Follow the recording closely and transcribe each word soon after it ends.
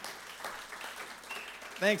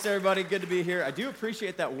Thanks, everybody. Good to be here. I do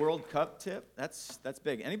appreciate that World Cup tip. That's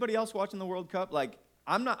big. Anybody else watching the World Cup? Like,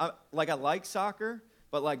 I like soccer,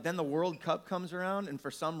 but like then the World Cup comes around, and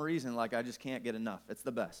for some reason, like I just can't get enough. It's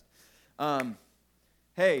the best.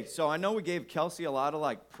 Hey, so I know we gave Kelsey a lot of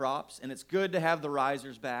like props, and it's good to have the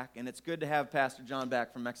risers back, and it's good to have Pastor John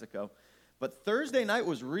back from Mexico. But Thursday night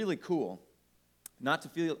was really cool. Not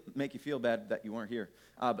to make you feel bad that you weren't here,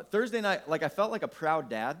 but Thursday night, like I felt like a proud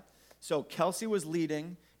dad. So Kelsey was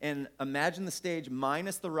leading, and imagine the stage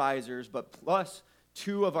minus the risers, but plus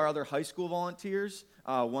two of our other high school volunteers,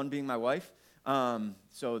 one being my wife.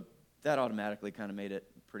 So that automatically kind of made it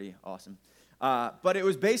pretty awesome. But it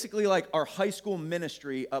was basically like our high school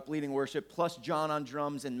ministry up leading worship, plus John on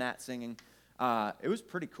drums and Matt singing. It was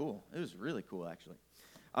pretty cool. It was really cool, actually.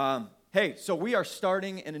 Hey, so we are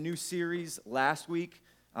starting in a new series last week.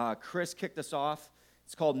 Chris kicked us off.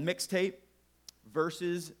 It's called Mixtape,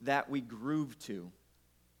 Verses That We Groove To.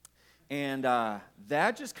 And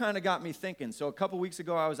that just kind of got me thinking. So a couple weeks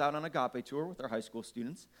ago, I was out on Agape tour with our high school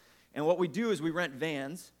students. And what we do is we rent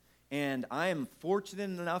vans. And I am fortunate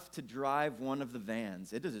enough to drive one of the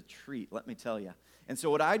vans. It is a treat, let me tell you. And so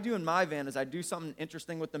what I do in my van is I do something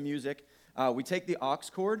interesting with the music. We take the aux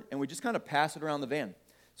cord, and we just kind of pass it around the van.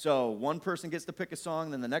 So one person gets to pick a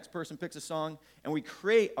song, then the next person picks a song, and we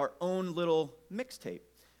create our own little mixtape.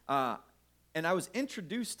 And I was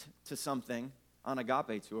introduced to something on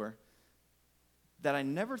Agape tour that I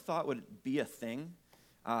never thought would be a thing.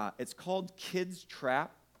 It's called Kids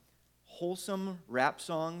Trap, Wholesome Rap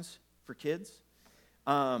Songs for Kids.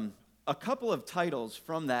 A couple of titles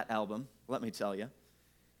from that album, let me tell you.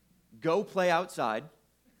 Go Play Outside.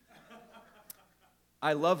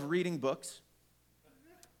 I Love Reading Books.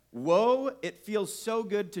 Whoa, it feels so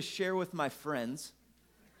good to share with my friends.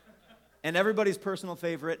 And everybody's personal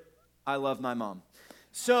favorite, I Love My Mom.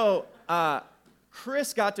 So,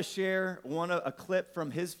 Chris got to share a clip from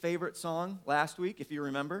his favorite song last week, if you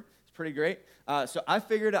remember. It's pretty great. So I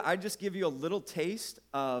figured I'd just give you a little taste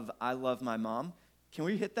of I Love My Mom. Can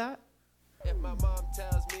we hit that? If my mom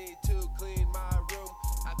tells me to clean my room,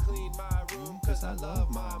 I clean my room because I love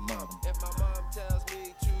my mom. If my mom tells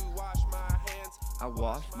me to wash my hands, I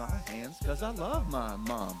wash my hands because I love my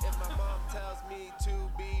mom. If my mom tells me to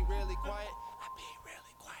be really quiet, I be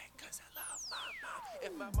really quiet because I love my mom.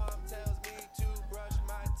 If my mom tells me to brush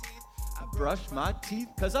my teeth, I brush my teeth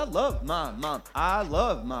because I love my mom. I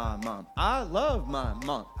love my mom. I love my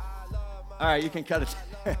mom. All right, you can cut it.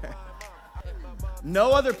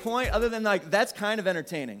 No other point other than like that's kind of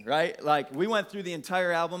entertaining, right? Like we went through the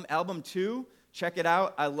entire album. Album 2, check it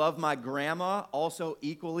out. I Love My Grandma, also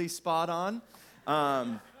equally spot on.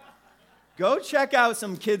 Go check out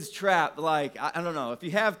some Kids Trap. Like, I don't know, if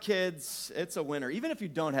you have kids, it's a winner. Even if you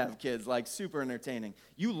don't have kids, like super entertaining.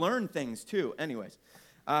 You learn things too. Anyways,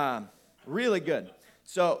 really good.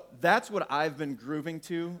 So that's what I've been grooving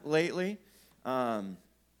to lately.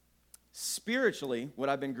 Spiritually, what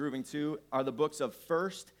I've been grooving to are the books of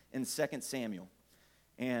 1 and 2 Samuel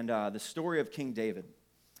and the story of King David.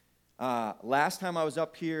 Last time I was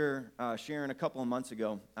up here sharing a couple of months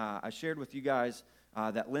ago, I shared with you guys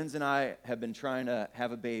that Linz and I have been trying to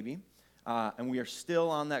have a baby, and we are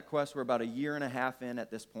still on that quest. We're about a year and a half in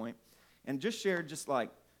at this point, and just shared just like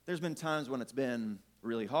there's been times when it's been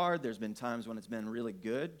really hard, there's been times when it's been really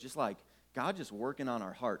good, just like God just working on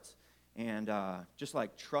our hearts and just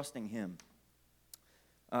like trusting Him.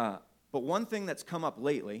 But one thing that's come up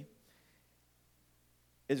lately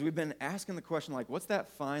is we've been asking the question, like, what's that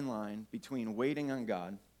fine line between waiting on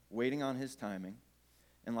God, waiting on His timing,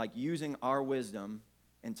 and, like, using our wisdom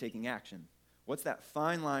and taking action? What's that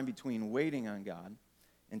fine line between waiting on God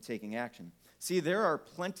and taking action? See, there are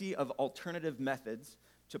plenty of alternative methods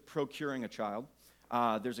to procuring a child.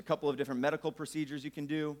 There's a couple of different medical procedures you can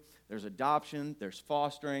do. There's adoption. There's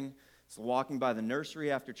fostering. It's walking by the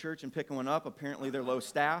nursery after church and picking one up. Apparently, they're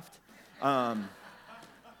low-staffed.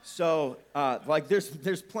 So,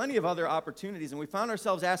 there's plenty of other opportunities, and we found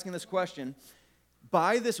ourselves asking this question,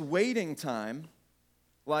 by this waiting time,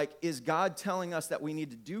 like, is God telling us that we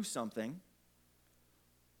need to do something,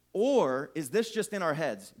 or is this just in our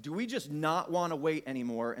heads? Do we just not want to wait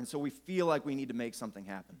anymore, and so we feel like we need to make something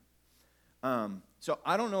happen? So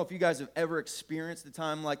I don't know if you guys have ever experienced a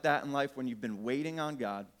time like that in life when you've been waiting on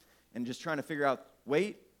God and just trying to figure out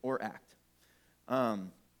wait or act.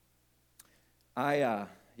 You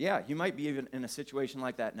might be even in a situation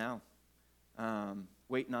like that now.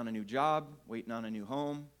 Waiting on a new job, waiting on a new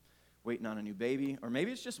home, waiting on a new baby, or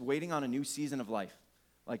maybe it's just waiting on a new season of life.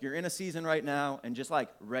 Like you're in a season right now and just like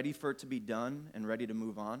ready for it to be done and ready to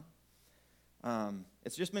move on.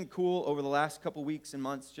 It's just been cool over the last couple weeks and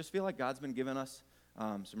months. Just feel like God's been giving us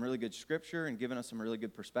some really good scripture and giving us some really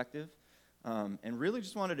good perspective. And really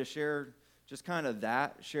just wanted to share just kind of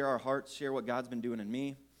that, share our hearts, share what God's been doing in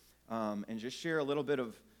me, and just share a little bit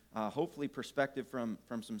of, hopefully, perspective from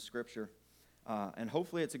some scripture. And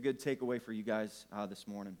hopefully it's a good takeaway for you guys this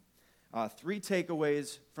morning. 3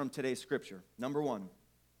 takeaways from today's scripture. Number 1,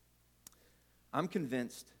 I'm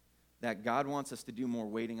convinced that God wants us to do more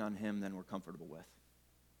waiting on Him than we're comfortable with.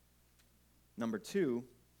 Number 2,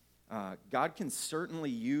 God can certainly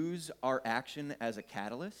use our action as a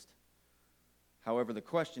catalyst. However, the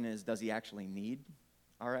question is, does He actually need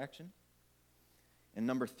our action? And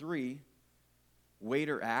number 3, wait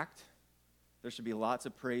or act, there should be lots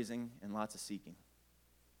of praising and lots of seeking.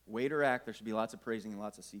 Wait or act, there should be lots of praising and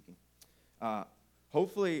lots of seeking.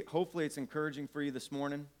 Hopefully it's encouraging for you this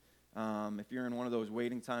morning. If you're in one of those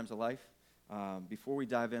waiting times of life. Before we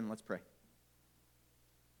dive in, let's pray.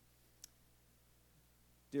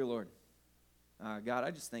 Dear Lord, God, I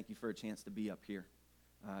just thank you for a chance to be up here.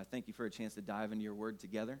 Thank you for a chance to dive into your word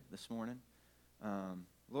together this morning.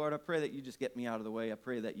 Lord, I pray that you just get me out of the way. I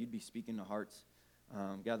pray that you'd be speaking to hearts.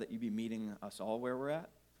 God, that you'd be meeting us all where we're at.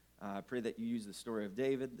 I pray that you use the story of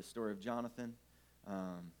David, the story of Jonathan.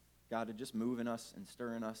 God, to just move in us and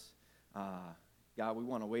stir in us. God, we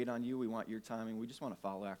want to wait on you. We want your timing. We just want to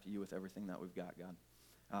follow after you with everything that we've got,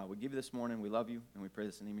 God. We give you this morning. We love you, and we pray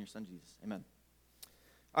this in the name of your son, Jesus. Amen.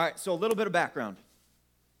 All right, so a little bit of background.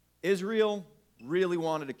 Israel really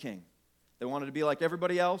wanted a king. They wanted to be like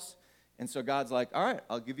everybody else, and so God's like, all right,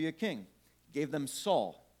 I'll give you a king. He gave them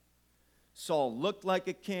Saul. Saul looked like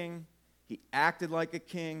a king. He acted like a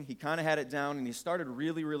king. He kind of had it down, and he started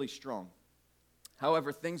really, really strong.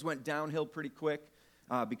 However, things went downhill pretty quick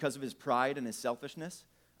because of his pride and his selfishness.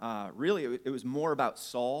 Really, it was more about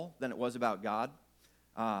Saul than it was about God,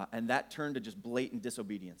 and that turned to just blatant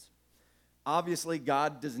disobedience. Obviously,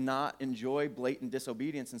 God does not enjoy blatant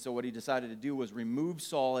disobedience, and so what he decided to do was remove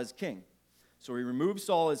Saul as king. So he removed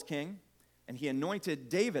Saul as king, and he anointed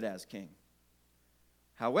David as king.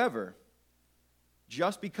 However,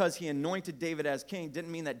 just because he anointed David as king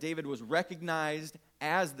didn't mean that David was recognized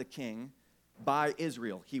as the king by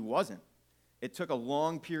Israel. He wasn't. It took a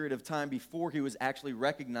long period of time before he was actually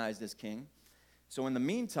recognized as king. So in the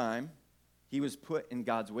meantime, he was put in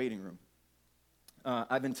God's waiting room.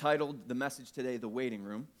 I've entitled the message today, The Waiting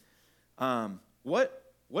Room. What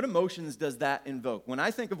emotions does that invoke? When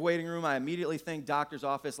I think of waiting room, I immediately think doctor's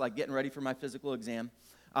office, like getting ready for my physical exam.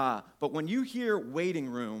 But when you hear waiting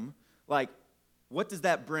room, like, what does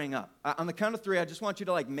that bring up? On the count of 3, I just want you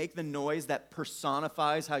to make the noise that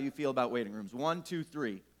personifies how you feel about waiting rooms. 1, 2,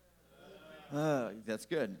 3. That's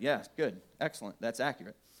good. Yes, good. Excellent. That's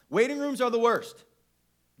accurate. Waiting rooms are the worst.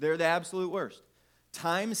 They're the absolute worst.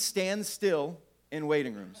 Time stands still in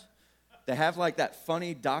waiting rooms. They have that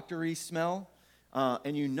funny doctor-y smell,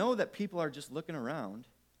 and you know that people are just looking around,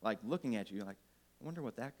 looking at you, I wonder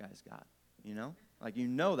what that guy's got, you know?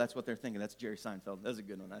 That's what they're thinking. That's Jerry Seinfeld. That's a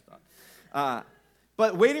good one, I thought.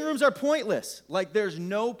 But waiting rooms are pointless. There's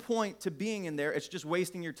no point to being in there. It's just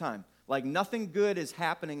wasting your time. Nothing good is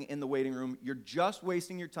happening in the waiting room. You're just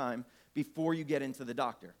wasting your time before you get into the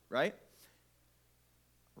doctor, right?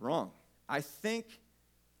 Wrong. I think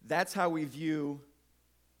that's how we view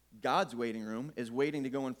God's waiting room, is waiting to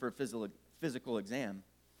go in for a physical exam.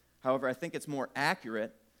 However, I think it's more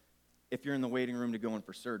accurate if you're in the waiting room to go in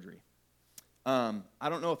for surgery. I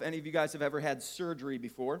don't know if any of you guys have ever had surgery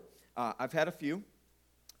before. I've had a few.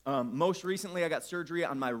 Most recently, I got surgery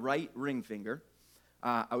on my right ring finger.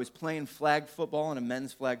 I was playing flag football in a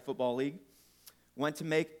men's flag football league. Went to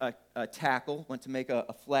make a tackle, went to make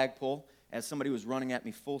a flagpole as somebody was running at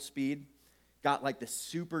me full speed. Got the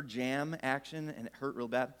super jam action, and it hurt real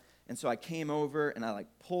bad. And so I came over, and I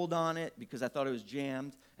pulled on it because I thought it was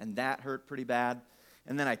jammed, and that hurt pretty bad.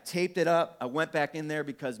 And then I taped it up. I went back in there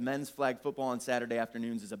because men's flag football on Saturday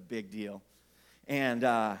afternoons is a big deal. And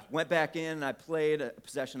went back in, and I played a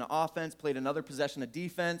possession of offense, played another possession of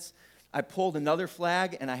defense. I pulled another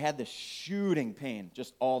flag, and I had this shooting pain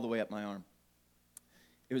just all the way up my arm.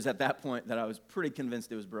 It was at that point that I was pretty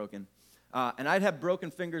convinced it was broken. And I'd had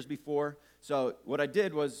broken fingers before, so what I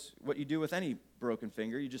did was what you do with any broken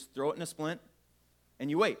finger. You just throw it in a splint, and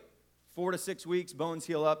you wait. 4 to 6 weeks, bones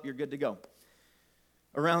heal up, you're good to go.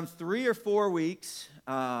 Around 3 or 4 weeks,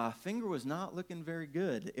 finger was not looking very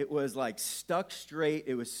good. It was stuck straight.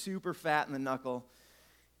 It was super fat in the knuckle.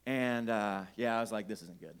 And I was like, this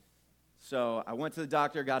isn't good. So I went to the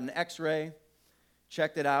doctor, got an x-ray,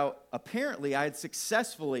 checked it out. Apparently, I had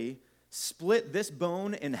successfully split this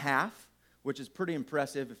bone in half, which is pretty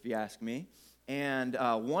impressive if you ask me. And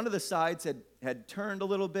one of the sides had turned a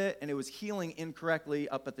little bit, and it was healing incorrectly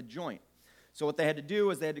up at the joint. So what they had to do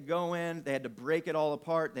was they had to go in, they had to break it all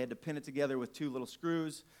apart, they had to pin it together with 2 little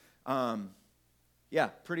screws.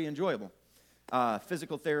 Pretty enjoyable.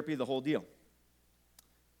 Physical therapy, the whole deal.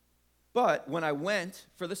 But when I went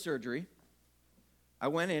for the surgery, I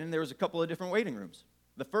went in and there was a couple of different waiting rooms.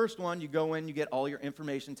 The first one, you go in, you get all your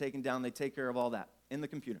information taken down, they take care of all that in the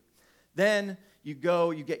computer. Then you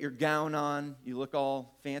go, you get your gown on, you look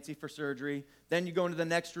all fancy for surgery. Then you go into the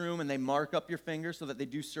next room and they mark up your finger so that they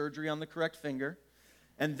do surgery on the correct finger.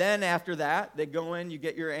 And then after that, they go in, you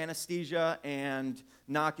get your anesthesia and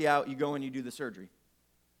knock you out, you go in, you do the surgery.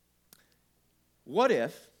 What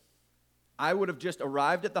if I would have just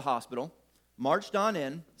arrived at the hospital, marched on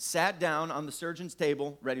in, sat down on the surgeon's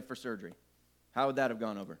table, ready for surgery? How would that have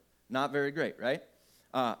gone over? Not very great, right?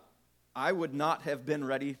 I would not have been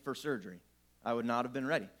ready for surgery. I would not have been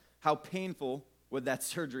ready. How painful would that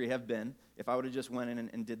surgery have been if I would have just went in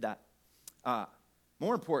and did that?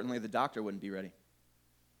 More importantly, the doctor wouldn't be ready.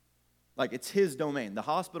 Like, it's his domain. The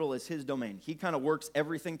hospital is his domain. He kind of works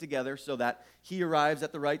everything together so that he arrives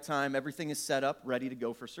at the right time, everything is set up, ready to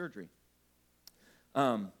go for surgery.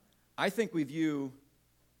 I think we view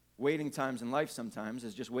waiting times in life sometimes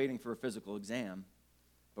as just waiting for a physical exam.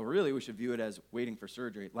 But really, we should view it as waiting for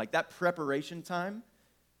surgery. Like, that preparation time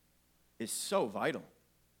is so vital.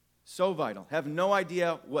 So vital. Have no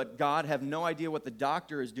idea what the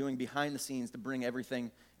doctor is doing behind the scenes to bring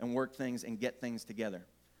everything and work things and get things together.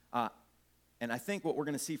 And I think what we're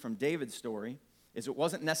going to see from David's story is it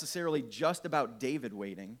wasn't necessarily just about David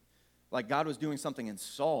waiting. Like, God was doing something in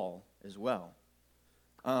Saul as well.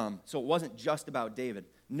 So it wasn't just about David.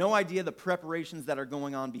 No idea the preparations that are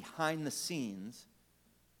going on behind the scenes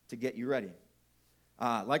to get you ready.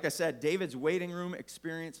 Like I said, David's waiting room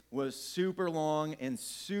experience was super long and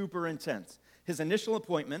super intense. His initial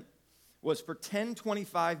appointment was for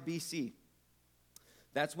 1025 BC.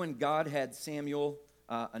 That's when God had Samuel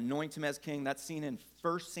anoint him as king. That's seen in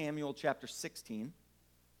 1Samuel chapter 16.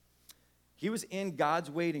 He was in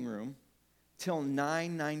God's waiting room till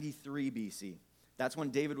 993 BC. That's when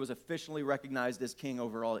David was officially recognized as king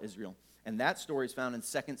over all Israel. And that story is found in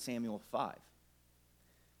 2Samuel 5.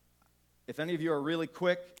 If any of you are really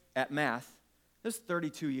quick at math, this is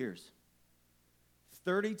 32 years.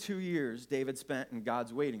 32 years David spent in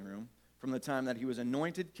God's waiting room from the time that he was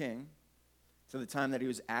anointed king to the time that he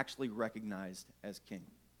was actually recognized as king.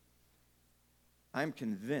 I'm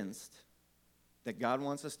convinced that God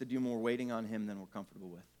wants us to do more waiting on him than we're comfortable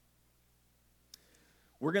with.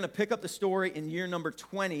 We're going to pick up the story in year number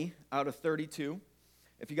 20 out of 32.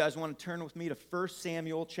 If you guys want to turn with me to 1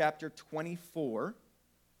 Samuel chapter 24.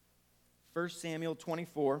 1 Samuel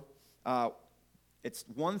 24. It's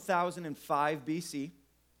 1005 BC.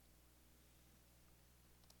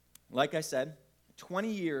 Like I said, 20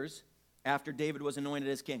 years after David was anointed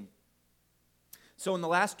as king. So in the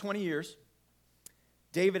last 20 years,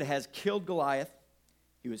 David has killed Goliath.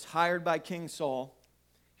 He was hired by King Saul.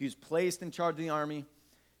 He was placed in charge of the army.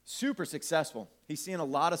 Super successful. He's seeing a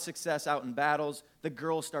lot of success out in battles. The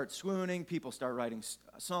girls start swooning. People start writing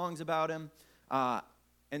songs about him.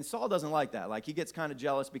 And Saul doesn't like that. Like, he gets kind of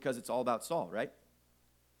jealous because it's all about Saul, right?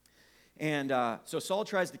 And so Saul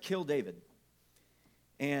tries to kill David.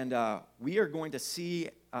 And we are going to see,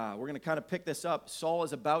 we're going to kind of pick this up. Saul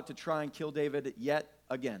is about to try and kill David yet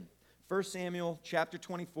again. 1 Samuel chapter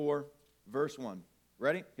 24, verse 1.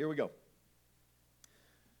 Ready? Here we go.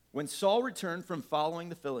 When Saul returned from following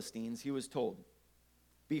the Philistines, he was told,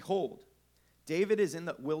 "Behold, David is in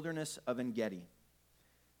the wilderness of En-Gedi."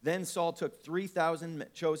 Then Saul took 3,000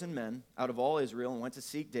 chosen men out of all Israel and went to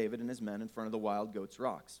seek David and his men in front of the wild goats'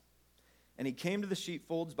 rocks. And he came to the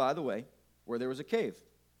sheepfolds by the way, where there was a cave.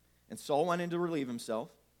 And Saul went in to relieve himself.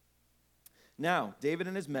 Now David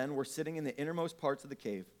and his men were sitting in the innermost parts of the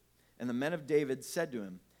cave. And the men of David said to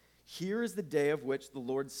him, "Here is the day of which the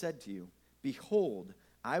Lord said to you, Behold,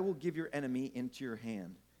 I will give your enemy into your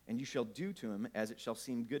hand, and you shall do to him as it shall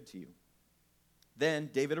seem good to you."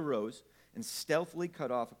 Then David arose and stealthily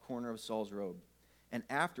cut off a corner of Saul's robe. And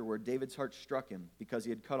afterward David's heart struck him because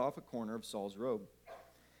he had cut off a corner of Saul's robe.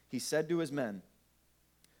 He said to his men,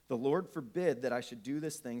 "The Lord forbid that I should do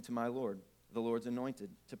this thing to my Lord, the Lord's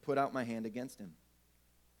anointed, to put out my hand against him,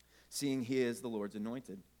 seeing he is the Lord's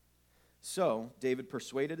anointed." So David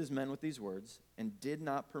persuaded his men with these words and did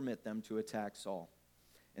not permit them to attack Saul.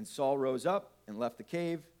 And Saul rose up and left the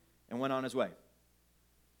cave and went on his way.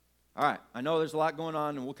 All right, I know there's a lot going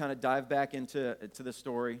on, and we'll kind of dive back into the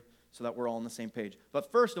story so that we're all on the same page. But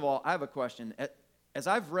first of all, I have a question. As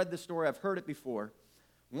I've read this story, I've heard it before.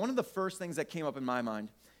 One of the first things that came up in my mind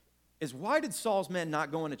is, why did Saul's men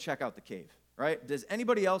not go in to check out the cave, right? Does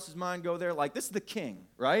anybody else's mind go there? Like, this is the king,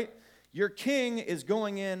 right? Your king is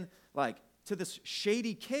going in, like, to this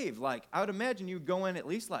shady cave. Like, I would imagine you go in, at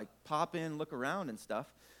least, like, pop in, look around and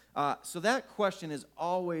stuff. So that question has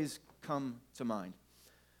always come to mind.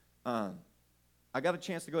 I got a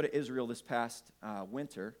chance to go to Israel this past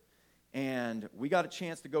winter, and we got a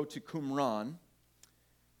chance to go to Qumran,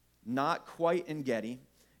 not quite En Gedi,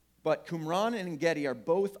 but Qumran and En Gedi are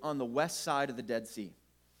both on the west side of the Dead Sea.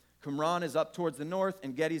 Qumran is up towards the north,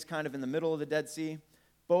 and Gedi's kind of in the middle of the Dead Sea,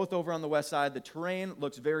 both over on the west side. The terrain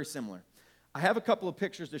looks very similar. I have a couple of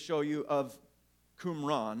pictures to show you of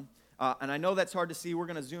Qumran, and I know that's hard to see. We're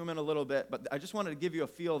going to zoom in a little bit, but I just wanted to give you a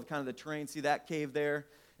feel of kind of the terrain. See that cave there?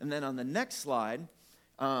 And then on the next slide,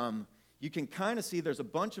 you can kind of see there's a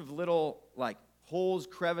bunch of little, like, holes,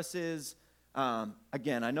 crevices.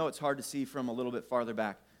 Again, I know it's hard to see from a little bit farther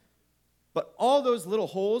back. But all those little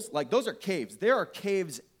holes, like, those are caves. There are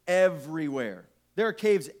caves everywhere. There are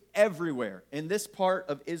caves everywhere. In this part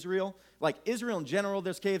of Israel, like Israel in general,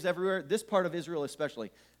 there's caves everywhere. This part of Israel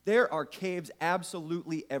especially. There are caves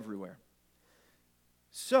absolutely everywhere.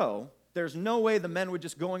 So there's no way the men would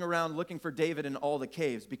just going around looking for David in all the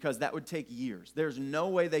caves, because that would take years. There's no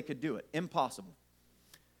way they could do it. Impossible.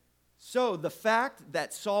 So the fact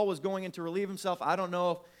that Saul was going in to relieve himself, I don't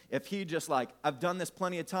know if he just like, I've done this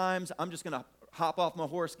plenty of times, I'm just going to hop off my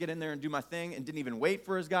horse, get in there and do my thing, and didn't even wait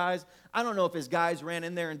for his guys. I don't know if his guys ran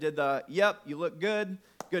in there and did the, yep, you look good,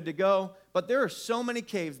 good to go. But there are so many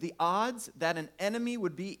caves. The odds that an enemy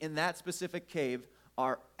would be in that specific cave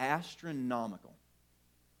are astronomical.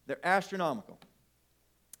 They're astronomical.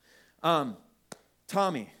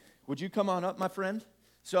 Tommy, would you come on up, my friend?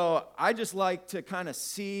 So I just like to kind of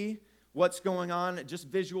see what's going on.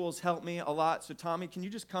 Just visuals help me a lot. So Tommy, can you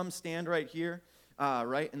just come stand right here,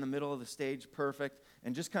 right in the middle of the stage? Perfect.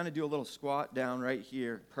 And just kind of do a little squat down right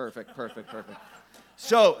here. Perfect, perfect, perfect.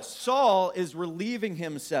 So Saul is relieving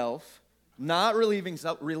himself, not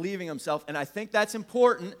relieving himself. And I think that's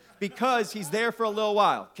important because he's there for a little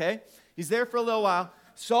while, okay? He's there for a little while.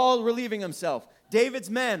 Saul relieving himself. David's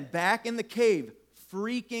men back in the cave,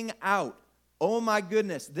 freaking out. Oh my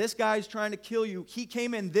goodness, this guy's trying to kill you. He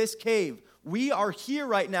came in this cave. We are here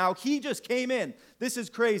right now. He just came in. This is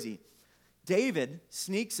crazy. David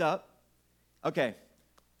sneaks up. Okay,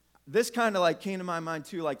 this kind of like came to my mind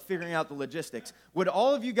too, like figuring out the logistics. Would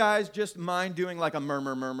all of you guys just mind doing like a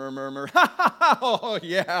murmur, murmur, murmur? Oh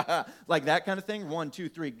yeah, like that kind of thing? 1, 2,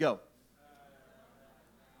 3, go.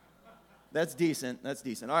 That's decent. That's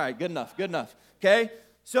decent. All right, good enough. Good enough. Okay?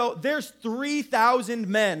 So there's 3,000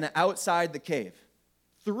 men outside the cave.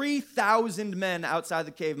 3,000 men outside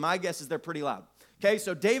the cave. My guess is they're pretty loud. Okay,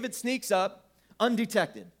 so David sneaks up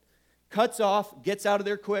undetected, cuts off, gets out of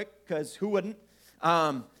there quick, because who wouldn't?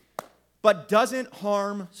 But doesn't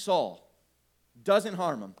harm Saul. Doesn't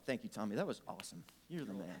harm him. Thank you, Tommy. That was awesome. You're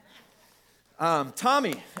the man.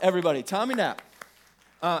 Tommy, everybody, Tommy Knapp.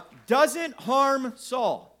 Doesn't harm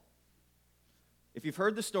Saul. If you've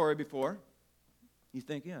heard the story before, you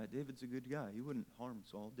think, yeah, David's a good guy. He wouldn't harm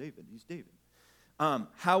Saul. He's David.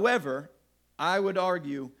 However, I would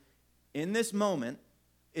argue in this moment,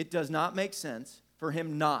 it does not make sense for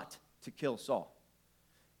him not to kill Saul.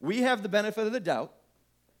 We have the benefit of the doubt.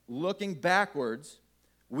 Looking backwards,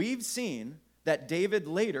 we've seen that David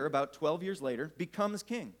later, about 12 years later, becomes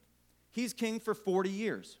king. He's king for 40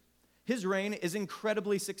 years. His reign is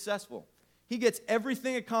incredibly successful. He gets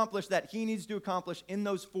everything accomplished that he needs to accomplish in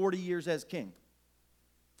those 40 years as king.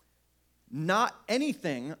 Not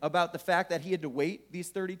anything about the fact that he had to wait these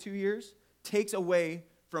 32 years takes away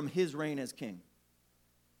from his reign as king.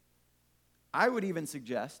 I would even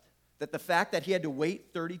suggest that the fact that he had to wait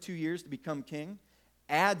 32 years to become king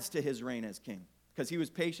adds to his reign as king, because he was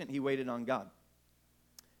patient, he waited on God.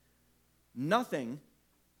 Nothing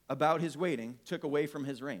about his waiting took away from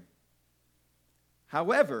his reign.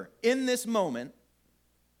 However, in this moment,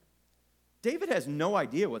 David has no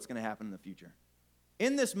idea what's going to happen in the future.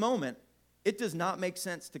 In this moment, it does not make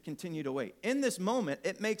sense to continue to wait. In this moment,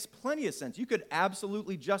 it makes plenty of sense. You could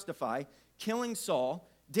absolutely justify killing Saul.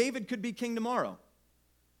 David could be king tomorrow.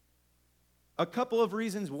 A couple of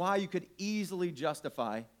reasons why you could easily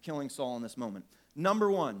justify killing Saul in this moment. Number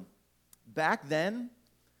one, back then,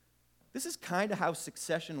 this is kind of how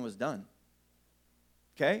succession was done.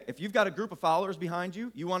 Okay? If you've got a group of followers behind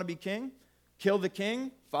you, you want to be king, kill the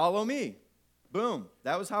king, follow me. Boom.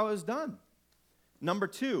 That was how it was done. Number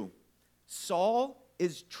two, Saul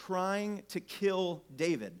is trying to kill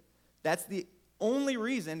David. That's the only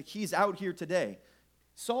reason he's out here today.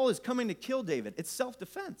 Saul is coming to kill David. It's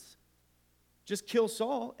self-defense. Just kill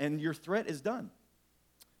Saul and your threat is done.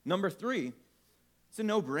 Number three, it's a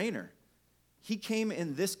no-brainer. he came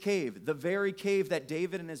in this cave, the very cave that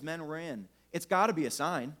David and his men were in. It's got to be a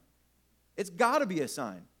sign. It's got to be a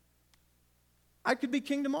sign. I could be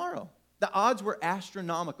king tomorrow. The odds were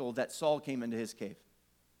astronomical that Saul came into his cave.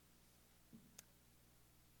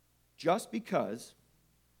 Just because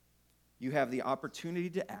you have the opportunity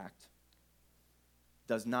to act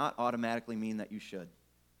does not automatically mean that you should.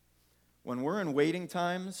 When we're in waiting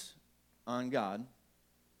times on God,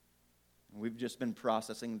 we've just been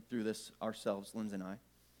processing through this ourselves, Linz and I.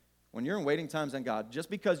 When you're in waiting times on God, just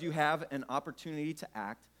because you have an opportunity to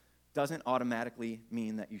act doesn't automatically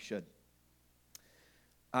mean that you should.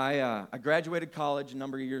 I graduated college a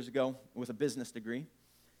number of years ago with a business degree,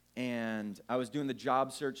 and I was doing the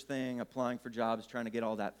job search thing, applying for jobs, trying to get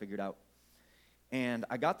all that figured out. And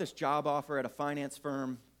I got this job offer at a finance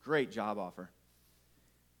firm, great job offer.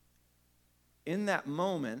 In that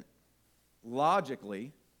moment,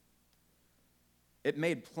 logically, it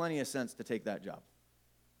made plenty of sense to take that job.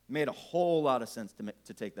 It made a whole lot of sense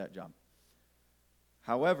to take that job.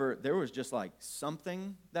 However, there was just like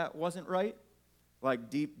something that wasn't right, like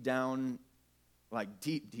deep down.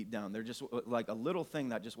 There's just like a little thing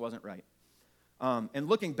that just wasn't right. And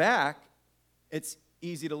looking back, it's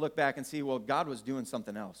easy to look back and see, well, God was doing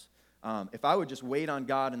something else. If I would just wait on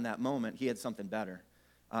God in that moment, he had something better.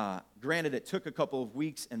 Granted, it took a couple of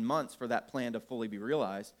weeks and months for that plan to fully be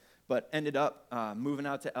realized, but ended up moving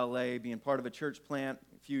out to LA, being part of a church plant.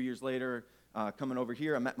 A few years later, coming over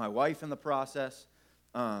here, I met my wife in the process.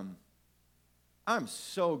 I'm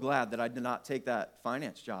so glad that I did not take that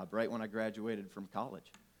finance job right when I graduated from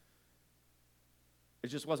college. It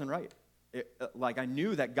just wasn't right. Like, I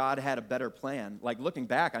knew that God had a better plan. Like, looking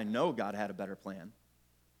back, I know God had a better plan.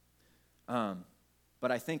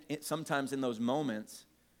 But I think sometimes in those moments,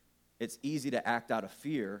 it's easy to act out of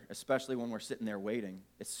fear, especially when we're sitting there waiting.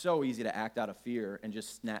 It's so easy to act out of fear and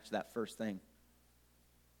just snatch that first thing.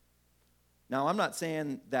 Now, I'm not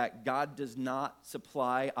saying that God does not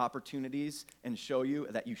supply opportunities and show you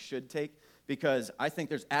that you should take, because I think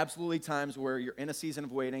there's absolutely times where you're in a season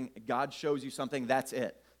of waiting, God shows you something, that's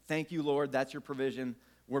it. Thank you, Lord, that's your provision.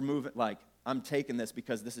 We're moving, like, I'm taking this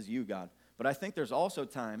because this is you, God. But I think there's also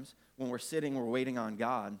times when we're sitting, we're waiting on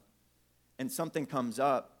God, and something comes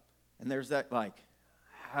up, and there's that, like,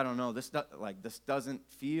 I don't know, this doesn't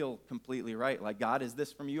feel completely right. Like, God, is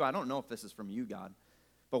this from you? I don't know if this is from you, God.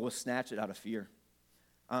 But we'll snatch it out of fear.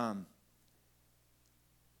 I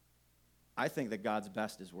think that God's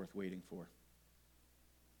best is worth waiting for.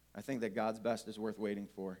 I think that God's best is worth waiting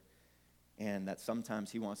for, and that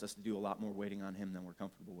sometimes he wants us to do a lot more waiting on him than we're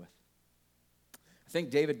comfortable with. I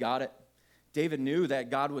think David got it. David knew that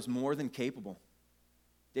God was more than capable.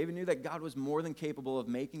 David knew that God was more than capable of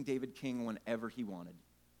making David king whenever he wanted.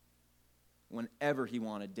 Whenever he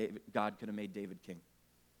wanted, God could have made David king.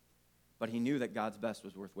 But he knew that God's best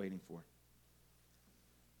was worth waiting for.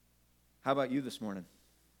 How about you this morning?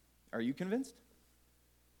 Are you convinced?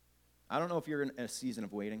 I don't know if you're in a season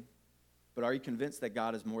of waiting, but are you convinced that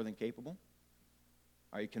God is more than capable?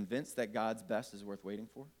 Are you convinced that God's best is worth waiting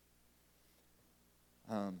for?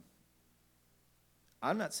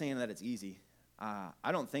 I'm not saying that it's easy.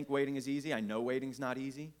 I don't think waiting is easy. I know waiting's not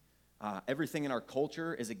easy. Everything in our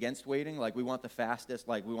culture is against waiting. Like, we want the fastest,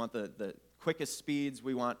 like we want the quickest speeds.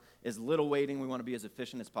 We want as little waiting. We want to be as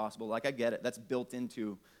efficient as possible. Like, I get it. That's built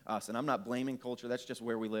into us. And I'm not blaming culture. That's just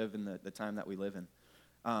where we live in the time that we live in.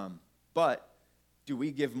 But do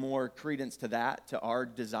we give more credence to that, to our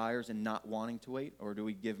desires and not wanting to wait? Or do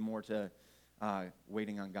we give more to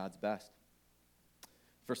waiting on God's best?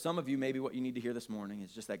 For some of you, maybe what you need to hear this morning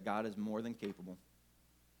is just that God is more than capable.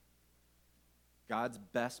 God's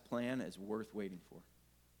best plan is worth waiting for.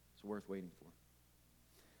 It's worth waiting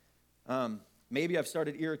for. Maybe I've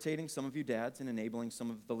started irritating some of you dads and enabling some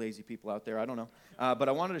of the lazy people out there. I don't know. But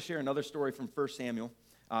I wanted to share another story from 1 Samuel,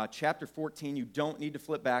 chapter 14. You don't need to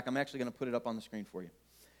flip back. I'm actually going to put it up on the screen for you.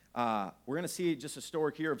 We're going to see just a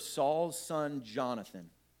story here of Saul's son, Jonathan.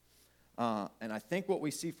 And I think what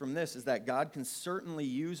we see from this is that God can certainly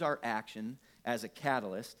use our action as a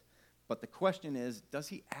catalyst, but the question is, does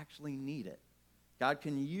he actually need it? God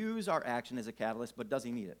can use our action as a catalyst, but does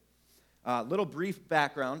he need it? Little brief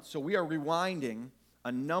background. So we are rewinding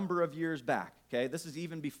a number of years back, okay? This is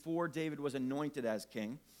even before David was anointed as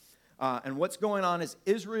king. And what's going on is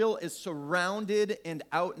Israel is surrounded and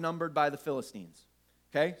outnumbered by the Philistines,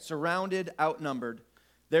 okay? Surrounded, outnumbered.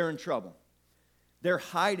 They're in trouble. They're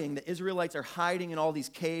hiding. The Israelites are hiding in all these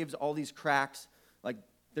caves, all these cracks. Like,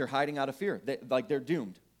 they're hiding out of fear. They're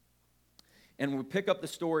doomed. And we pick up the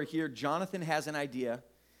story here. Jonathan has an idea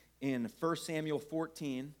in 1 Samuel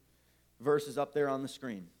 14, verses up there on the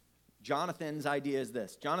screen. Jonathan's idea is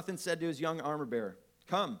this. Jonathan said to his young armor bearer,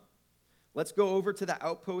 "Come, let's go over to the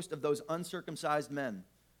outpost of those uncircumcised men,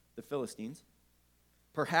 the Philistines.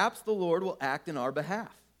 Perhaps the Lord will act in our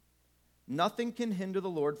behalf. Nothing can hinder the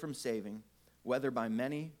Lord from saving, whether by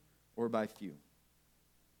many or by few."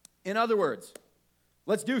 In other words,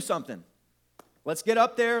 let's do something. Let's get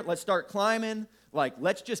up there. Let's start climbing.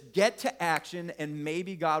 Let's just get to action, and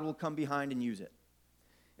maybe God will come behind and use it.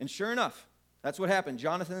 And sure enough, that's what happened.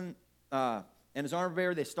 Jonathan and his armor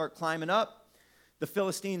bearer, they start climbing up. The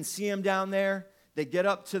Philistines see him down there. They get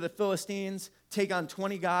up to the Philistines, take on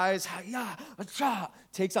 20 guys.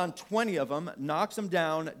 Takes on 20 of them, knocks them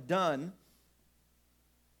down, done.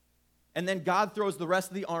 And then God throws the rest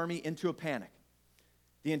of the army into a panic.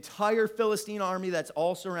 The entire Philistine army that's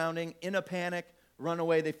all surrounding, in a panic, run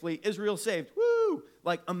away, they flee. Israel saved. Woo!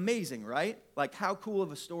 Amazing, right? How cool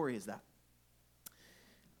of a story is that?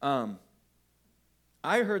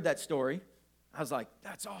 I heard that story. I was like,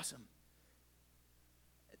 that's awesome.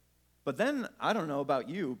 But then, I don't know about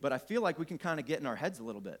you, but I feel like we can kind of get in our heads a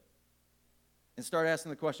little bit and start asking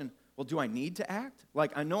the question, well, do I need to act?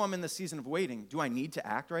 I know I'm in the season of waiting. Do I need to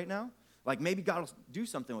act right now? Maybe God will do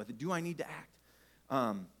something with it. Do I need to act?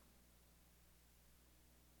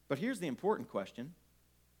 But here's the important question.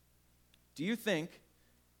 Do you think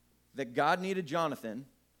that God needed Jonathan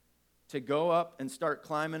to go up and start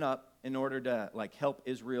climbing up in order to help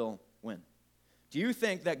Israel win? Do you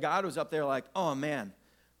think that God was up there oh man,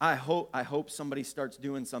 I hope somebody starts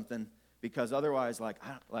doing something, because otherwise I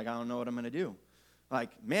don't know what I'm going to do.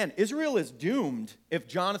 Man, Israel is doomed if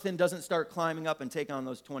Jonathan doesn't start climbing up and take on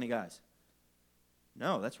those 20 guys.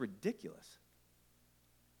 No, that's ridiculous.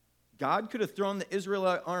 God could have thrown the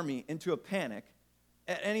Israelite army into a panic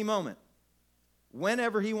at any moment,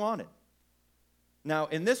 whenever he wanted. Now,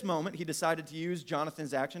 in this moment, he decided to use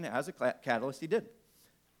Jonathan's action as a catalyst. He did.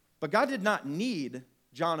 But God did not need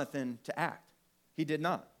Jonathan to act. He did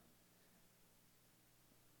not.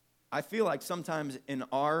 I feel like sometimes in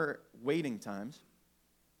our waiting times,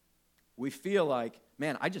 we feel like,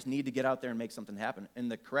 man, I just need to get out there and make something happen. And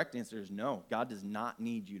the correct answer is no. God does not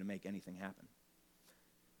need you to make anything happen.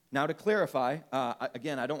 Now, to clarify,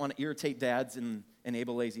 again, I don't want to irritate dads and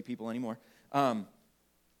enable lazy people anymore. I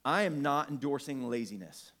am not endorsing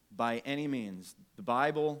laziness by any means. The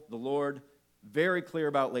Bible, the Lord, very clear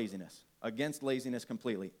about laziness, against laziness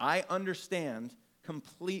completely. I understand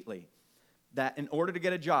completely that in order to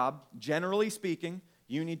get a job, generally speaking,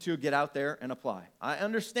 you need to get out there and apply. I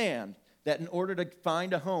understand that in order to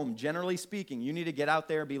find a home, generally speaking, you need to get out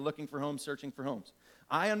there and be looking for homes, searching for homes.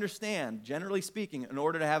 I understand, generally speaking, in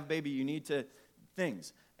order to have a baby, you need to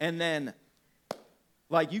things. And then,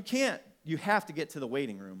 you have to get to the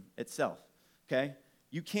waiting room itself, okay?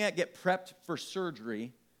 You can't get prepped for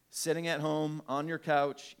surgery sitting at home on your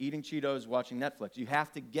couch, eating Cheetos, watching Netflix. You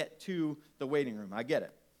have to get to the waiting room. I get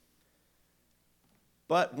it.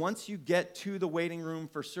 But once you get to the waiting room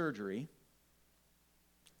for surgery,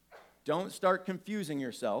 don't start confusing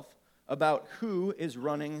yourself about who is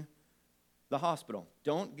running the hospital.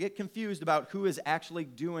 Don't get confused about who is actually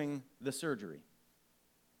doing the surgery.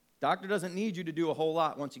 Doctor doesn't need you to do a whole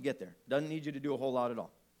lot once you get there. Doesn't need you to do a whole lot at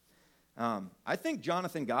all. I think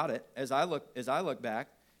Jonathan got it. As I look back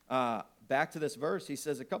to this verse, he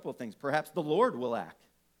says a couple of things. Perhaps the Lord will act.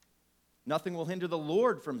 Nothing will hinder the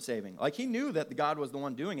Lord from saving. He knew that God was the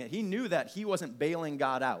one doing it. He knew that he wasn't bailing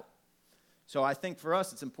God out. So I think for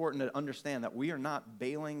us, it's important to understand that we are not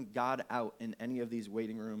bailing God out in any of these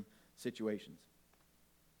waiting room situations.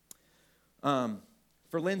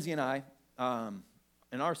 For Lindsay and I,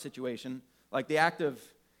 in our situation, the act of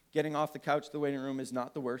getting off the couch to the waiting room is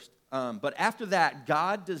not the worst. But after that,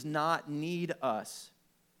 God does not need us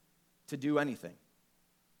to do anything.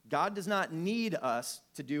 God does not need us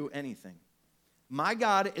to do anything. My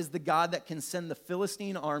God is the God that can send the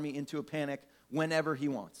Philistine army into a panic whenever he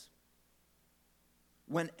wants.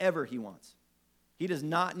 Whenever he wants. He does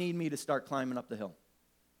not need me to start climbing up the hill.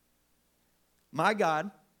 My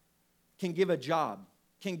God can give a job,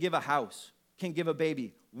 can give a house, can give a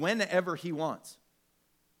baby whenever he wants.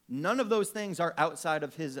 None of those things are outside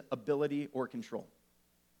of his ability or control.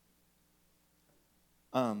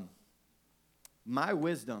 My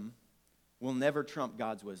wisdom will never trump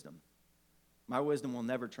God's wisdom. My wisdom will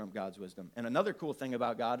never trump God's wisdom. And another cool thing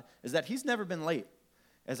about God is that he's never been late.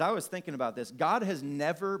 As I was thinking about this, God has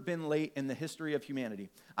never been late in the history of humanity.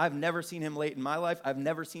 I've never seen him late in my life. I've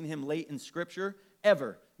never seen him late in Scripture,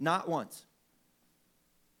 ever. Not once.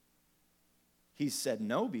 He's said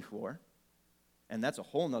no before, and that's a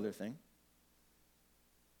whole nother thing.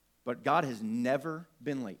 But God has never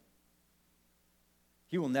been late.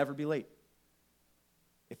 He will never be late.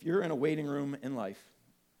 If you're in a waiting room in life,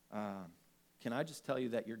 can I just tell you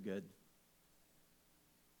that you're good?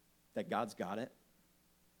 That God's got it?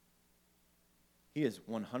 He is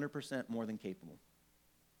 100% more than capable.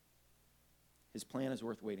 His plan is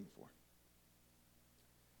worth waiting for.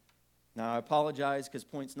 Now, I apologize because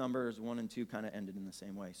points numbers 1 and 2 kind of ended in the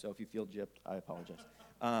same way. So if you feel gypped, I apologize.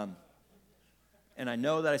 And I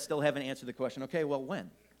know that I still haven't answered the question, okay, well, when?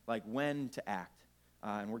 Like, when to act?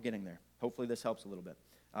 And we're getting there. Hopefully this helps a little bit.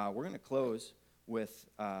 We're going to close with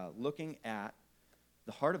looking at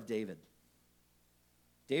the heart of David.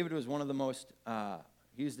 David was one of the most,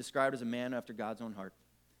 he was described as a man after God's own heart,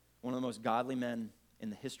 one of the most godly men in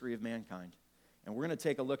the history of mankind. And we're going to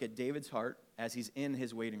take a look at David's heart as he's in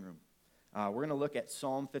his waiting room. We're going to look at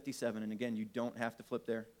Psalm 57, and again, you don't have to flip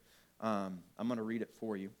there. I'm going to read it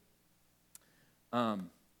for you.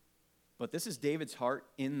 But this is David's heart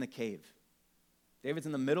in the cave. David's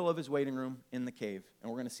in the middle of his waiting room in the cave,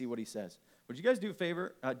 and we're going to see what he says. Would you guys do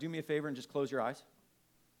me a favor and just close your eyes?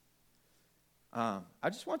 I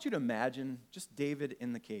just want you to imagine just David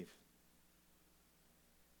in the cave.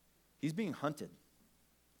 He's being hunted.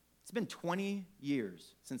 It's been 20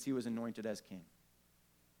 years since he was anointed as king.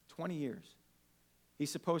 20 years.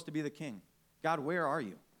 He's supposed to be the king. God, where are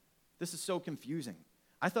you? This is so confusing.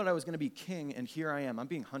 I thought I was going to be king, and here I am. I'm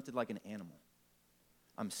being hunted like an animal.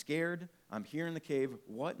 I'm scared. I'm here in the cave.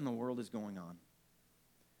 What in the world is going on?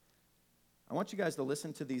 I want you guys to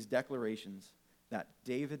listen to these declarations that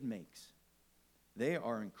David makes. They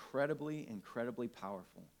are incredibly, incredibly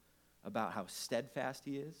powerful about how steadfast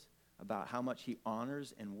he is, about how much he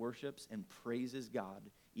honors and worships and praises God,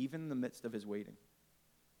 even in the midst of his waiting.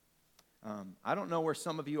 I don't know where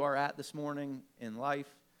some of you are at this morning in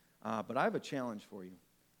life, but I have a challenge for you.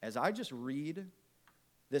 As I just read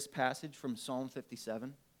this passage from Psalm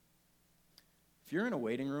 57, if you're in a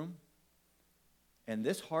waiting room and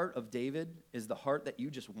this heart of David is the heart that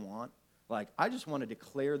you just want, like, I just want to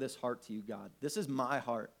declare this heart to you, God. This is my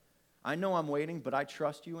heart. I know I'm waiting, but I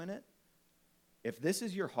trust you in it. If this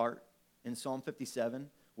is your heart in Psalm 57,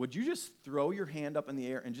 would you just throw your hand up in the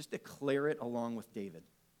air and just declare it along with David?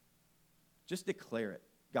 Just declare it.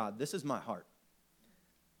 God, this is my heart.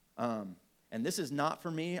 And this is not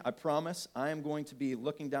for me, I promise. I am going to be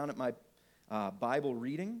looking down at my Bible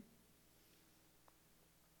reading.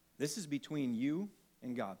 This is between you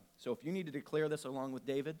and God. So if you need to declare this along with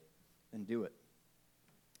David, then do it.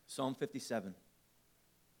 Psalm 57.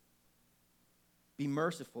 Be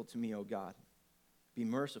merciful to me, O God. Be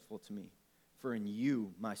merciful to me, for in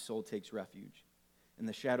you my soul takes refuge. In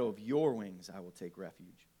the shadow of your wings I will take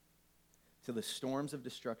refuge, till the storms of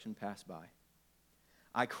destruction pass by.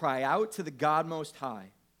 I cry out to the God Most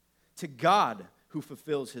High, to God who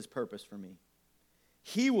fulfills his purpose for me.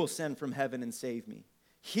 He will send from heaven and save me.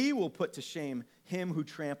 He will put to shame him who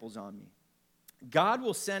tramples on me. God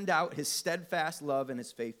will send out his steadfast love and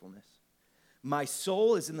his faithfulness. My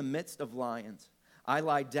soul is in the midst of lions. I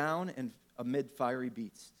lie down amid fiery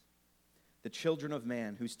beasts, the children of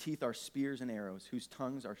man, whose teeth are spears and arrows, whose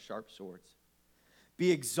tongues are sharp swords.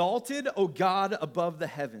 Be exalted, O God, above the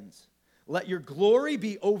heavens. Let your glory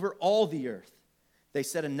be over all the earth. They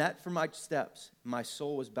set a net for my steps. My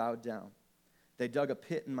soul was bowed down. They dug a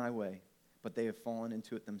pit in my way, but they have fallen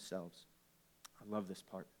into it themselves. I love this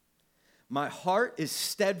part. My heart is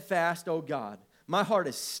steadfast, O God. My heart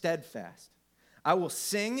is steadfast. I will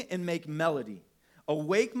sing and make melody.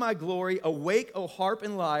 Awake, my glory. Awake, O harp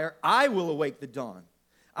and lyre. I will awake the dawn.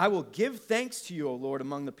 I will give thanks to you, O Lord,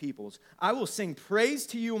 among the peoples. I will sing praise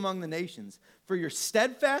to you among the nations. For your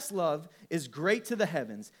steadfast love is great to the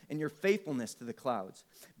heavens, and your faithfulness to the clouds.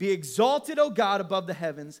 Be exalted, O God, above the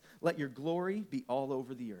heavens. Let your glory be all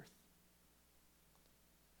over the earth.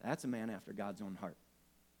 That's a man after God's own heart.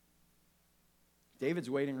 David's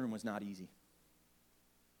waiting room was not easy.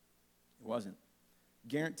 It wasn't.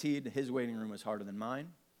 Guaranteed his waiting room was harder than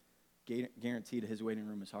mine. Guaranteed his waiting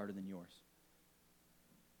room is harder than yours.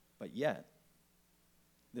 But yet,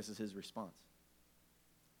 this is his response.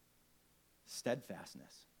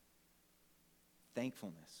 Steadfastness,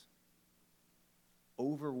 thankfulness,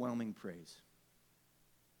 overwhelming praise.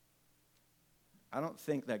 I don't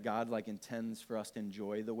think that God intends for us to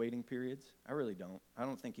enjoy the waiting periods. I really don't. I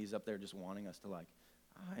don't think he's up there just wanting us to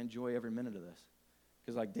enjoy every minute of this.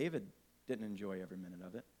 Because David didn't enjoy every minute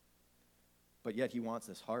of it. But yet he wants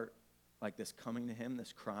this heart, this coming to him,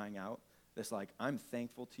 this crying out, this I'm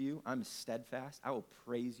thankful to you, I'm steadfast, I will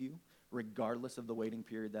praise you regardless of the waiting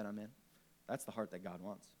period that I'm in. That's the heart that God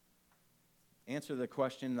wants. Answer the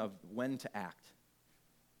question of when to act.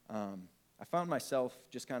 I found myself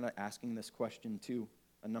just kind of asking this question too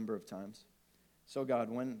a number of times. So God,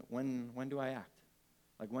 when do I act?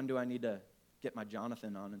 Like, when do I need to get my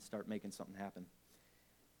Jonathan on and start making something happen?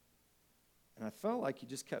 And I felt like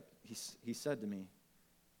he said to me,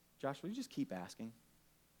 Josh, will you just keep asking?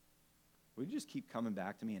 Will you just keep coming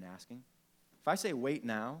back to me and asking? If I say wait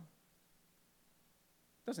now,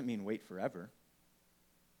 it doesn't mean wait forever.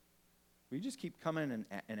 Will you just keep coming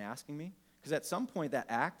and asking me? Because at some point that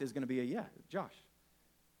act is going to be yeah, Josh,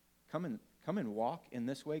 come and walk in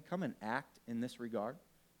this way, come and act in this regard.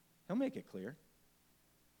 He'll make it clear.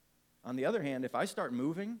 On the other hand, if I start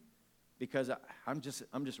moving, because I'm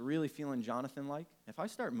just really feeling Jonathan-like, if I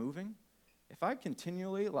start moving, if I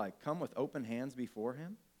continually come with open hands before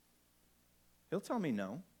him, he'll tell me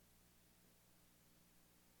no.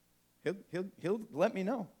 He'll let me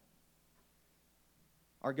know.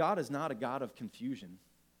 Our God is not a God of confusion.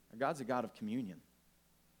 Our God's a God of communion.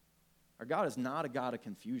 Our God is not a God of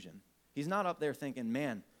confusion. He's not up there thinking,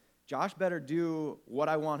 man, Josh better do what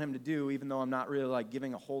I want him to do, even though I'm not really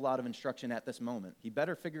giving a whole lot of instruction at this moment. He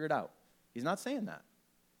better figure it out. He's not saying that.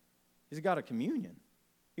 He's a God of communion.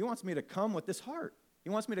 He wants me to come with this heart. He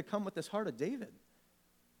wants me to come with this heart of David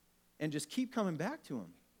and just keep coming back to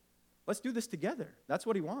him. Let's do this together. That's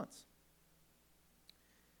what he wants.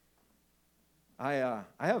 I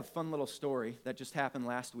have a fun little story that just happened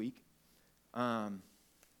last week.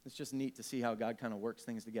 It's just neat to see how God kind of works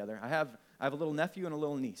things together. I have a little nephew and a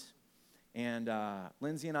little niece. And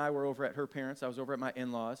Lindsay and I were over at her parents'. I was over at my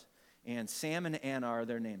in-laws. And Sam and Anna are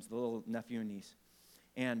their names, the little nephew and niece.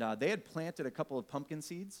 And they had planted a couple of pumpkin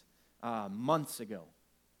seeds months ago.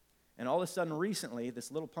 And all of a sudden, recently,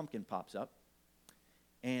 this little pumpkin pops up.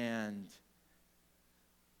 And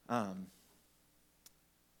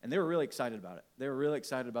they were really excited about it. They were really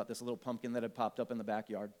excited about this little pumpkin that had popped up in the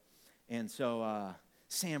backyard. And so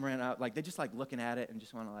Sam ran out, they just looking at it and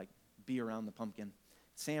just want to be around the pumpkin.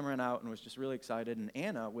 Sam ran out and was just really excited. And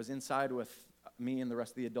Anna was inside with me and the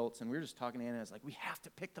rest of the adults. And we were just talking to Anna. I was like, we have to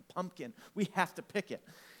pick the pumpkin. We have to pick it.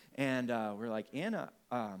 And we're like, Anna,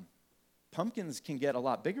 pumpkins can get a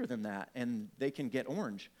lot bigger than that. And they can get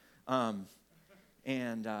orange.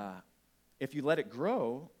 If you let it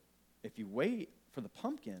grow, if you wait for the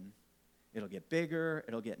pumpkin, it'll get bigger,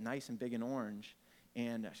 it'll get nice and big and orange.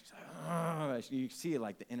 And she's like, oh, you see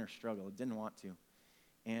the inner struggle. It didn't want to.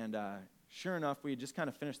 And sure enough, we just kind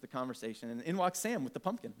of finished the conversation, and in walks Sam with the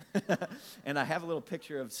pumpkin. And I have a little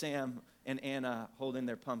picture of Sam and Anna holding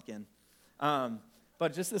their pumpkin.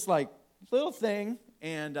 But just this little thing,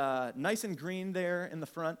 and nice and green there in the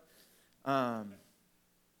front. And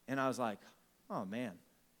I was like, oh man,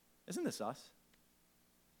 isn't this us?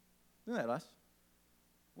 Isn't that us?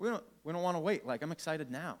 We don't want to wait. I'm excited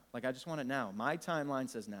now. I just want it now. My timeline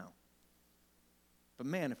says now. But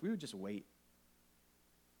man, if we would just wait.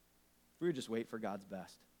 If we would just wait for God's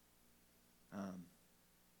best.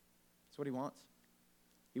 That's what he wants.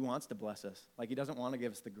 He wants to bless us. He doesn't want to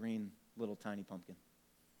give us the green little tiny pumpkin.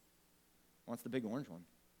 He wants the big orange one.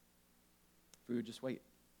 If we would just wait.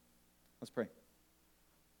 Let's pray.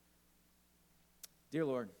 Dear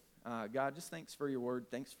Lord, God, just thanks for your word.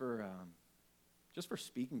 Thanks for just for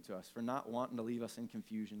speaking to us, for not wanting to leave us in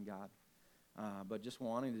confusion, God, but just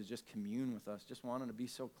wanting to just commune with us, just wanting to be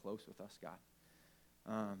so close with us,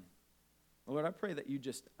 God. Lord, I pray that you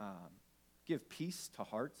just give peace to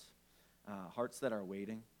hearts that are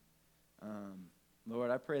waiting.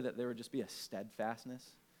 Lord, I pray that there would just be a steadfastness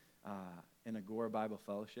in Agora Bible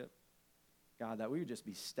Fellowship. God, that we would just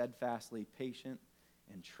be steadfastly patient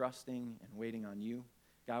and trusting and waiting on you.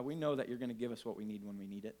 God, we know that you're going to give us what we need when we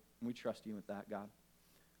need it, and we trust you with that, God.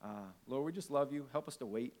 Lord, we just love you. Help us to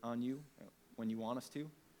wait on you when you want us to.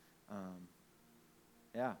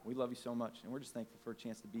 We love you so much, and we're just thankful for a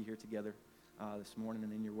chance to be here together this morning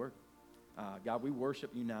and in your word. God, we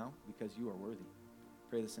worship you now because you are worthy.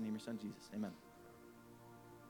 Pray this in the name of your son, Jesus. Amen.